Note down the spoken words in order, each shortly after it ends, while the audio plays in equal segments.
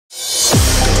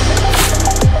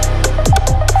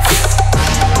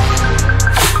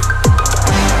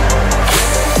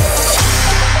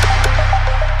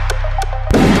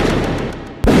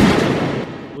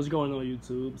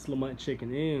YouTube? It's Lamont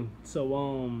checking in. So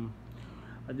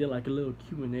I did like a little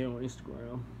Q&A on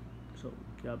Instagram. So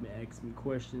y'all been asking me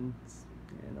questions,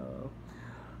 and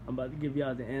I'm about to give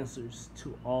y'all the answers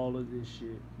to all of this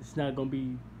shit. It's not gonna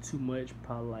be too much.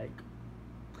 Probably like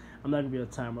I'm not gonna be a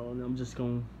timer on it. I'm just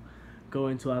gonna go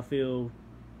into I feel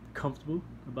comfortable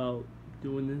about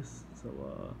doing this. So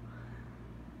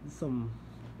some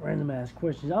random ass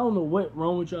questions. I don't know what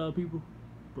wrong with y'all people,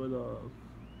 but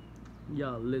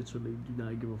y'all literally do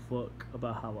not give a fuck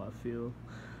about how I feel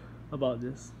about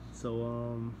this.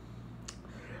 So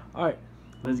alright,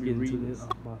 let's get into this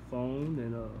off my phone,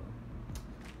 and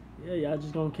yeah, y'all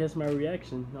just gonna catch my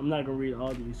reaction. I'm not gonna read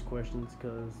all these questions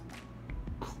because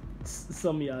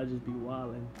some of y'all just be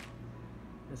wilding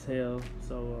as hell.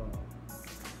 So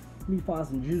let me find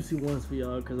some juicy ones for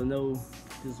y'all, because I know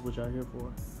this is what y'all here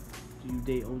for. Do you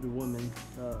date older women?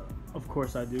 Of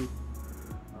course I do.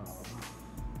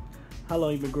 How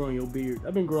long you been growing your beard?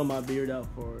 I've been growing my beard out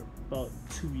for about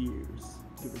 2 years,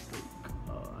 give or take.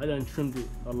 I done trimmed it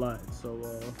a lot, so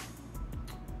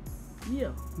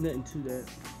yeah, nothing to that.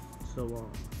 So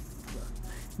yeah.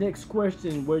 Next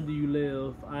question: where do you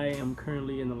live? I am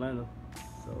currently in Atlanta,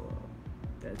 so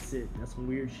that's it. That's some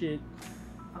weird shit.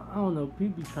 I don't know.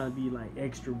 People be trying to be like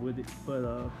extra with it,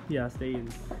 but yeah, I stay in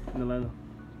Atlanta.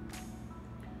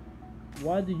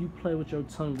 Why do you play with your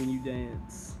tongue when you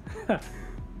dance? I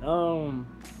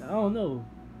don't know.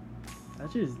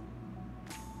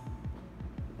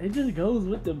 It just goes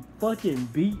with the fucking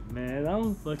beat, man. I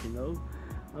don't fucking know.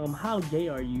 How gay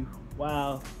are you?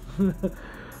 Wow.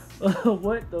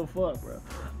 What the fuck, bro?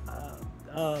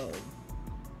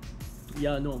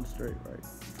 Y'all know I'm straight, right?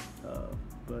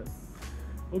 But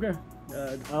okay.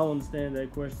 I don't understand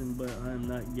that question, but I am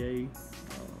not gay.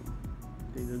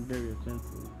 I think that's very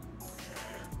offensive.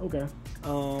 Okay.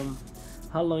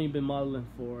 How long you been modeling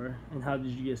for, and how did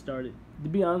you get started? To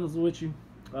be honest with you,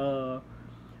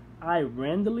 I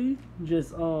randomly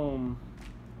just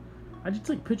I just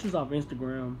took pictures off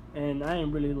Instagram, and I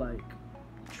didn't really like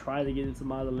try to get into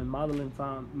modeling. Modeling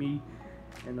found me,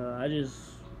 and I just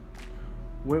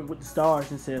went with the stars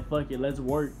and said, "Fuck it, let's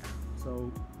work."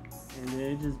 So, and then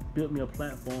it just built me a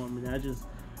platform, and I just,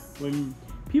 when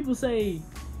people say,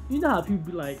 you know how people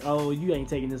be like, "Oh, you ain't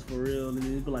taking this for real," and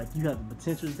then they be like, "You have the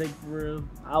potential to take it for real."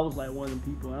 I was like one of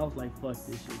them people, and I was like, "Fuck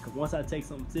this shit," because once I take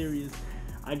something serious,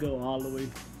 I go all the way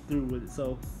through with it.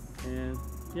 So, and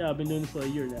yeah, I've been doing it for a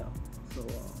year now. So,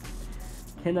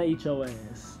 can I eat your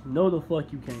ass? No, the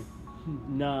fuck you can't.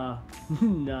 Nah,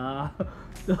 nah.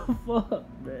 The fuck,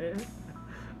 man.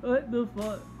 What the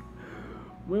fuck?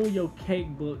 When will your cake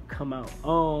book come out?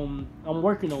 I'm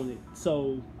working on it.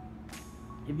 So,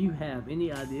 if you have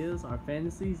any ideas or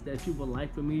fantasies that you would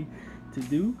like for me to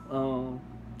do,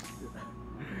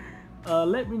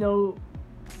 let me know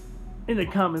in the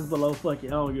comments below. Fuck it, I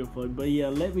don't give a fuck. But yeah,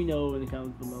 let me know in the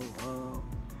comments below.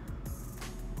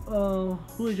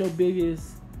 Who is your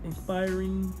biggest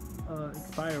inspiring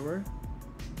inspirer?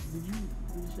 Did you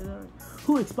say that?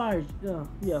 Who inspires?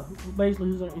 Yeah. Basically,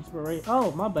 who's our inspiration?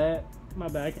 Oh, my bad. My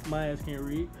ass can't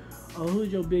read. Who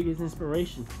is your biggest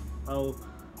inspiration? Oh,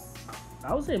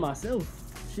 I would say myself.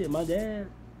 Shit, my dad.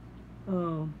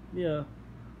 Yeah.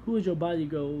 Who is your body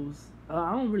goals?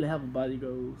 I don't really have a body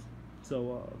goals.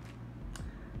 So,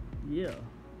 yeah.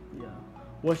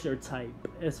 What's your type?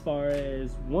 As far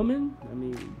as woman, I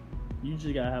mean, you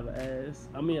just gotta have an ass.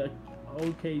 I mean, a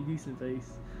okay, decent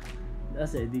face. I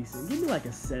said decent. Give me like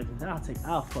a 7.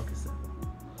 I'll fuck a 7.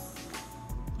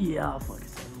 Yeah, I'll fuck a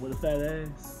 7 with a fat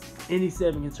ass. Any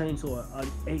 7 can turn into an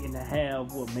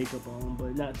 8.5 with makeup on,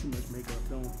 but not too much makeup.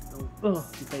 Don't your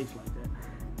face like that.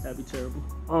 That'd be terrible.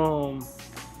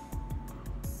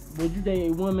 Would you date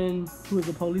a woman who is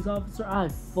a police officer? I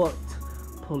fucked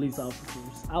police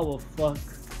officers. I will fuck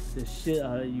the shit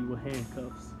out of you with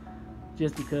handcuffs,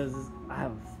 just because I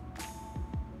have.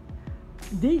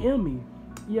 DM me.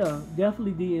 Yeah,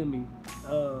 definitely DM me.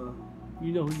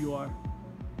 You know who you are.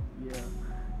 Yeah,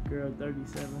 girl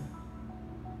 37.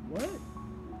 What?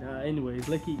 Anyways,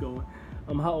 let's keep going.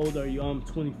 How old are you? I'm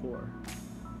 24.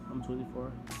 I'm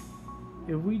 24.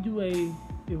 If we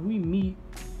meet,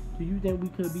 do you think we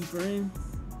could be friends?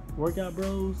 Workout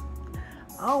bros?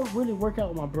 I don't really work out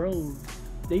with my bros.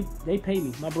 They pay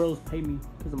me. My bros pay me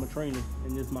because I'm a trainer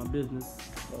and it's my business.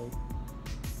 So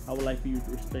I would like for you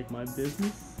to respect my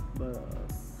business, but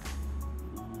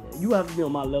yeah, you have to be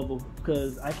on my level,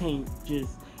 because I can't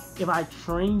just. If I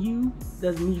train you,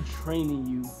 that's me training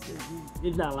you.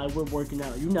 It's not like we're working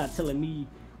out. You're not telling me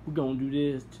we're gonna do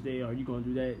this today or you're gonna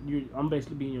do that. I'm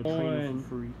basically being your trainer for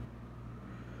free.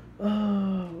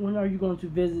 When are you going to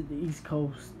visit the East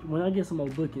Coast? When I get some more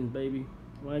bookings, baby.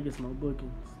 when I get some more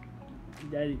bookings.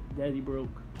 Daddy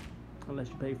broke, unless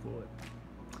you pay for it.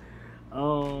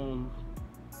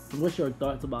 What's your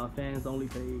thoughts about fans only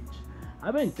page?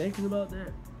 I've been thinking about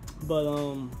that, but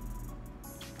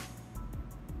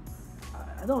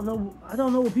I don't know. I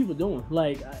don't know what people doing.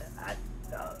 Like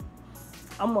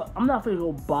I'm not gonna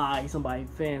go buy somebody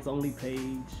fans only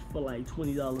page for like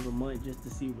 $20 a month just to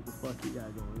see what the fuck you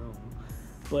got going on.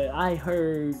 But I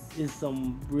heard it's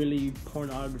some really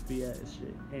pornography ass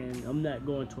shit, and I'm not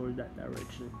going towards that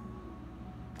direction.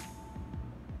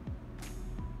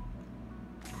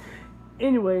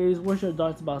 Anyways, what's your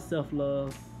thoughts about self-love?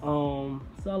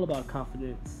 It's all about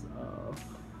confidence.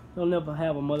 Don't never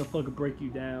have a motherfucker break you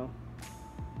down.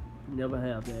 Never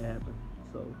have that happen.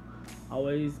 So,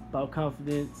 always about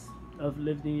confidence,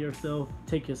 uplifting yourself,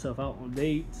 take yourself out on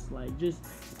dates, like just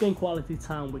spend quality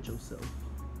time with yourself.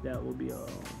 That will be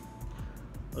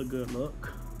a good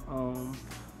look.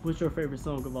 What's your favorite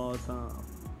song of all time?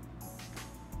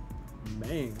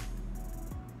 Man.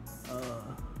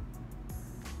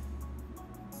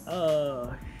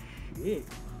 Shit.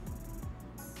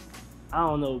 I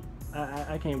don't know.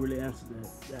 I can't really answer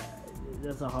that.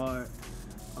 That's a hard.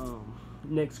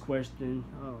 Next question.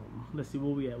 Let's see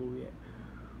where we at.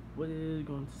 What is it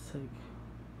going to take?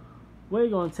 What is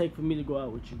it going to take for me to go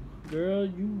out with you, girl?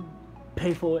 You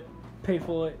pay for it. Pay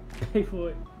for it. Pay for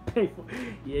it. Pay for it.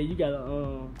 Yeah, you gotta.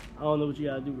 I don't know what you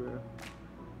gotta do, girl.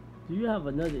 Do you have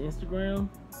another Instagram?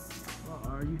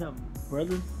 Or you have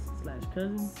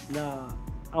brothers/cousins? Nah,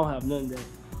 I don't have none of that.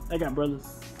 I got brothers.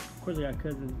 Of course, I got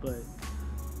cousins, but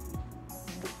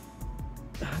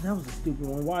that was a stupid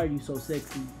one. Why are you so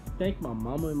sexy? Thank my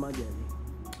mama and my daddy.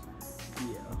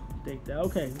 Yeah, thank that.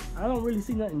 Okay, I don't really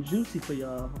see nothing juicy for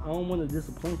y'all. I don't want to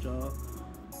disappoint y'all.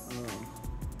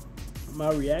 My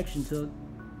reaction to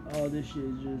all this shit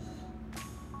is just,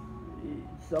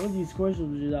 some of these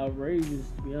questions were just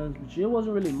outrageous, to be honest with you. It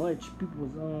wasn't really much. People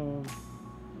was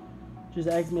just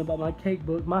asking me about my cake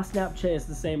book. My Snapchat is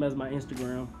the same as my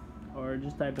Instagram, or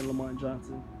just type in Lamont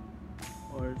Johnson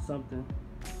or something.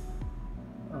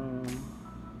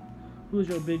 Who's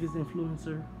your biggest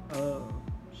influencer?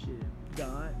 Shit,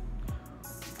 God.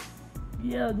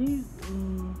 Yeah, these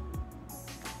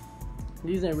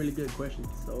ain't really good questions,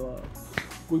 so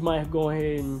we might go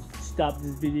ahead and stop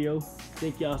this video.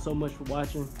 Thank y'all so much for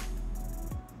watching.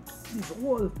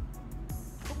 What?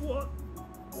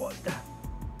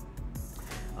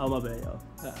 Oh, my bad, y'all.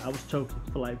 I was choking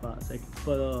for like 5 seconds.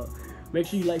 But make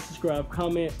sure you like, subscribe,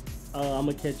 comment. I'm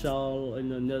gonna catch y'all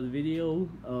in another video.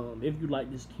 If you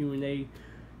like this Q&A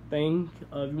thing,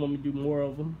 if you want me to do more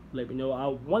of them, let me know. I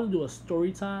want to do a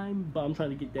story time, but I'm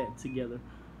trying to get that together.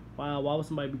 Why would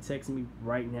somebody be texting me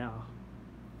right now?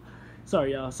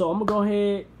 Sorry, y'all. So I'm gonna go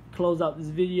ahead, close out this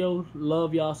video.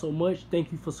 Love y'all so much.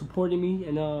 Thank you for supporting me,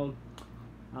 and I'll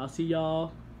see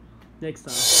y'all next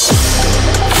time.